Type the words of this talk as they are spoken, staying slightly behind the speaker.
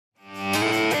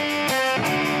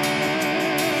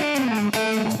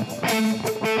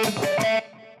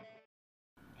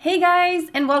Hey guys,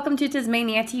 and welcome to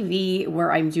TezMania TV,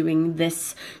 where I'm doing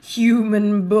this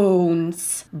human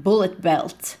bones bullet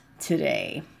belt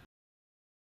today.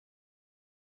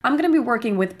 I'm gonna be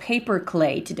working with paper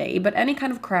clay today, but any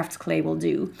kind of craft clay will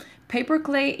do. Paper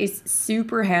clay is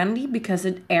super handy because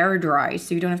it air dries,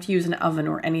 so you don't have to use an oven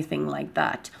or anything like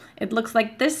that. It looks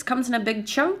like this, comes in a big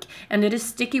chunk, and it is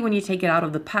sticky when you take it out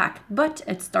of the pack, but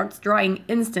it starts drying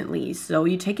instantly. So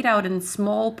you take it out in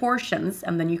small portions,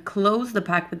 and then you close the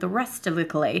pack with the rest of the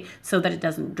clay so that it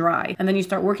doesn't dry. And then you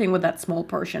start working with that small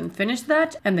portion. Finish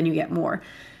that, and then you get more.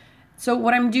 So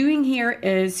what I'm doing here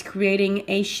is creating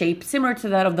a shape similar to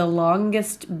that of the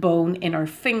longest bone in our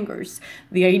fingers.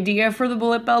 The idea for the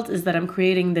bullet belt is that I'm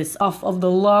creating this off of the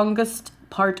longest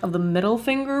part of the middle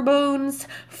finger bones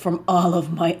from all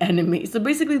of my enemies. So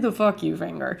basically the fuck you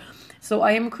finger. So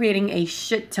I am creating a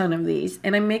shit ton of these,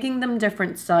 and I'm making them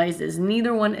different sizes.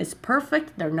 Neither one is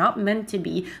perfect. They're not meant to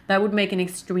be. That would make an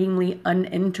extremely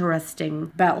uninteresting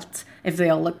belt if they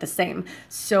all look the same.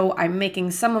 So I'm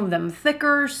making some of them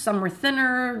thicker, some are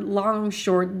thinner, long,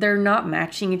 short. They're not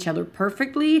matching each other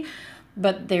perfectly,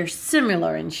 but they're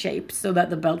similar in shape so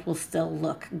that the belt will still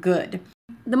look good.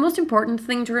 The most important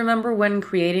thing to remember when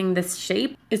creating this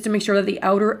shape is to make sure that the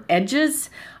outer edges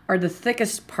are the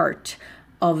thickest part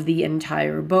of the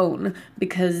entire bone,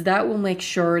 because that will make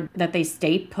sure that they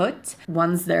stay put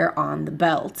once they're on the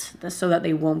belt, so that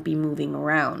they won't be moving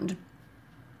around.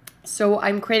 So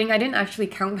I'm creating, I didn't actually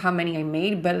count how many I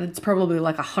made, but it's probably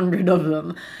like 100 of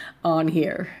them on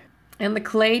here. And the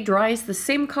clay dries the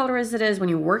same color as it is when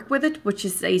you work with it, which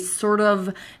is a sort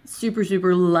of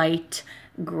super light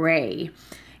gray.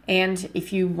 And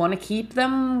if you want to keep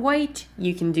them white,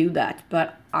 you can do that,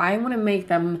 but I want to make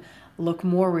them look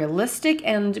more realistic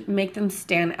and make them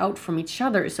stand out from each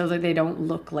other so that they don't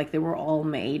look like they were all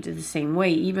made the same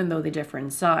way, even though they differ in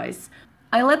size.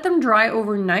 I let them dry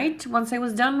overnight once I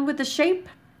was done with the shape,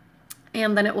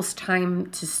 and then it was time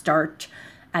to start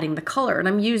adding the color. And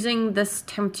I'm using this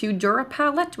Temp2 Dura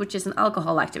palette, which is an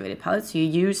alcohol activated palette. So you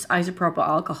use isopropyl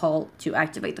alcohol to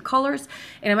activate the colors.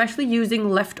 And I'm actually using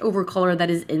leftover color that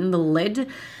is in the lid,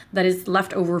 that is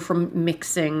left over from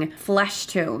mixing flesh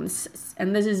tones.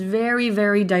 And this is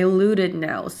very diluted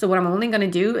now. So what I'm only gonna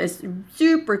do is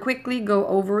super quickly go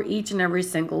over each and every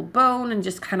single bone and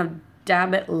just kind of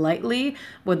dab it lightly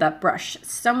with that brush.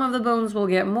 Some of the bones will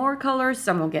get more color,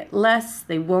 some will get less.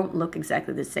 They won't look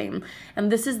exactly the same.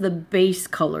 And this is the base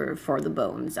color for the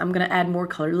bones. I'm gonna add more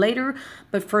color later,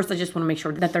 but first I just wanna make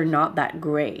sure that they're not that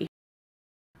gray.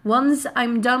 Once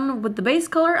I'm done with the base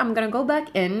color, I'm gonna go back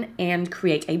in and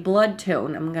create a blood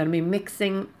tone. I'm gonna be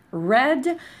mixing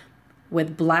red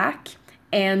with black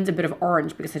and a bit of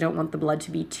orange because I don't want the blood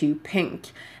to be too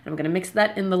pink. And I'm gonna mix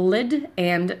that in the lid,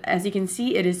 and as you can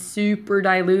see, it is super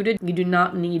diluted. You do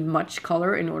not need much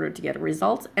color in order to get a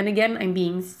result. And again, I'm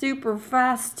being super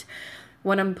fast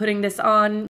when I'm putting this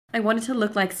on. I want it to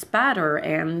look like spatter,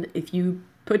 and if you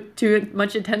put too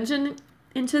much attention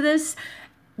into this,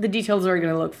 the details are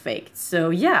gonna look fake. So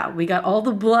yeah, we got all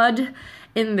the blood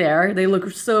in there. They look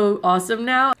so awesome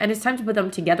now. And it's time to put them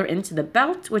together into the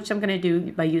belt, which I'm gonna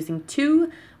do by using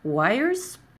 2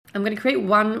 wires. I'm gonna create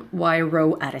 1 wire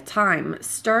row at a time,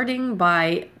 starting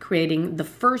by creating the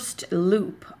first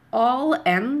loop. All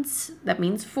ends, that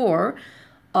means 4,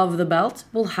 of the belt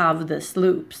will have this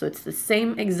loop. So it's the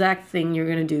same exact thing you're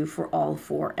gonna do for all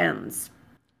 4 ends.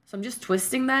 So I'm just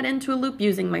twisting that into a loop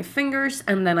using my fingers,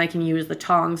 and then I can use the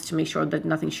tongs to make sure that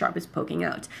nothing sharp is poking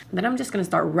out. Then I'm just gonna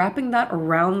start wrapping that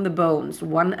around the bones,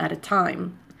 1 at a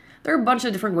time. There are a bunch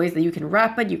of different ways that you can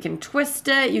wrap it. You can twist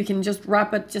it, you can just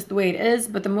wrap it just the way it is,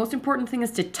 but the most important thing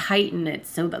is to tighten it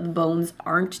so that the bones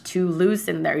aren't too loose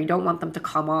in there. You don't want them to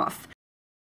come off.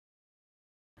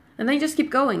 And then you just keep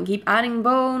going, keep adding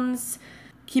bones,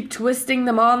 keep twisting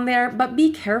them on there, but be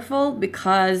careful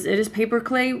because it is paper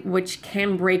clay, which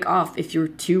can break off if you're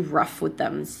too rough with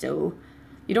them. So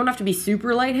you don't have to be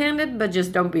super light-handed, but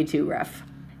just don't be too rough.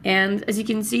 And as you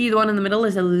can see, the one in the middle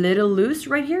is a little loose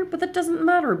right here, but that doesn't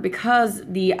matter because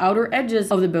the outer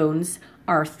edges of the bones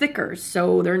are thicker,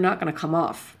 so they're not gonna come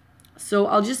off. So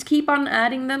I'll just keep on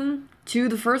adding them to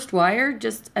the first wire,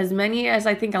 just as many as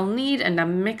I think I'll need, and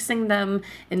I'm mixing them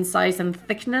in size and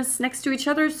thickness next to each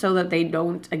other so that they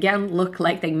don't, again, look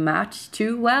like they match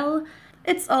too well.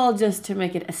 It's all just to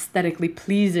make it aesthetically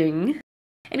pleasing.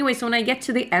 Anyway, so when I get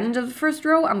to the end of the first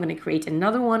row, I'm gonna create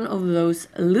another one of those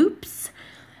loops,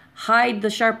 hide the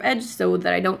sharp edge so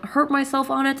that I don't hurt myself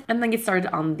on it, and then get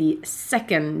started on the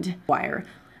second wire.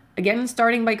 Again,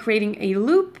 starting by creating a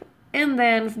loop And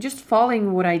then just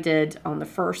following what I did on the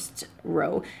first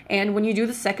row. And when you do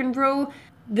the second row,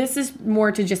 this is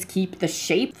more to just keep the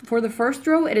shape. For the first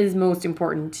row, it is most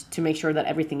important to make sure that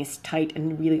everything is tight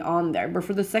and really on there. But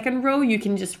for the second row, you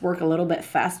can just work a little bit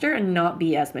faster and not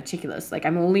be as meticulous. Like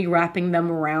I'm only wrapping them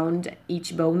around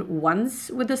each bone once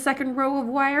with the second row of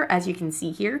wire, as you can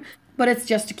see here. But it's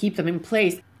just to keep them in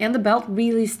place. And the belt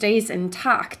really stays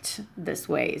intact this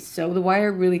way. So the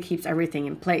wire really keeps everything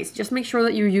in place. Just make sure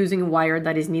that you're using a wire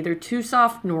that is neither too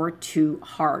soft nor too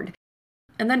hard.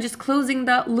 And then just closing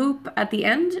that loop at the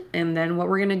end. And then what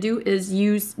we're going to do is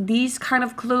use these kind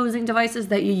of closing devices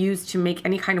that you use to make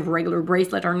any kind of regular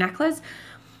bracelet or necklace.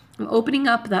 I'm opening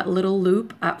up that little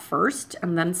loop at first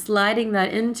and then sliding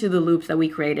that into the loops that we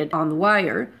created on the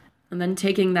wire. And then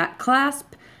taking that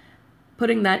clasp,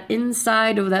 putting that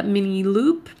inside of that mini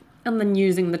loop, and then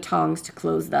using the tongs to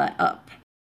close that up.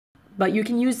 But you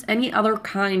can use any other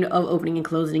kind of opening and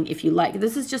closing if you like.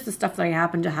 This is just the stuff that I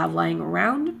happen to have lying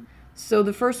around. So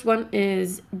the first one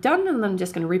is done, and I'm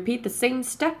just going to repeat the same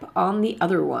step on the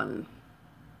other one.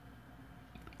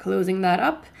 Closing that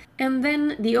up, and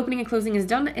then the opening and closing is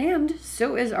done, and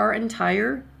so is our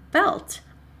entire belt.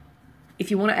 If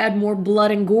you want to add more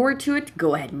blood and gore to it,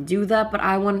 go ahead and do that, but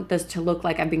I want this to look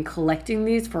like I've been collecting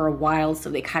these for a while, so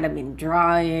they kind of been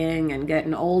drying and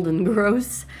getting old and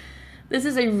gross. This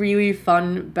is a really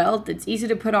fun belt. It's easy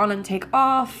to put on and take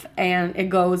off, and it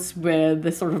goes with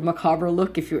this sort of macabre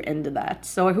look if you're into that.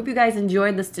 So I hope you guys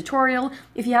enjoyed this tutorial.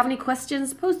 If you have any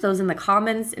questions, post those in the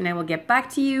comments and I will get back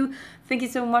to you. Thank you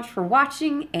so much for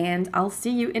watching, and I'll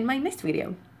see you in my next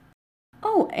video.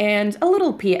 Oh, and a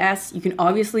little PS, you can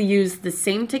obviously use the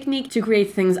same technique to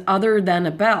create things other than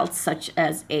a belt, such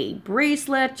as a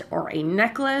bracelet or a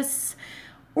necklace,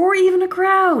 or even a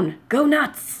crown. Go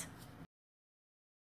nuts!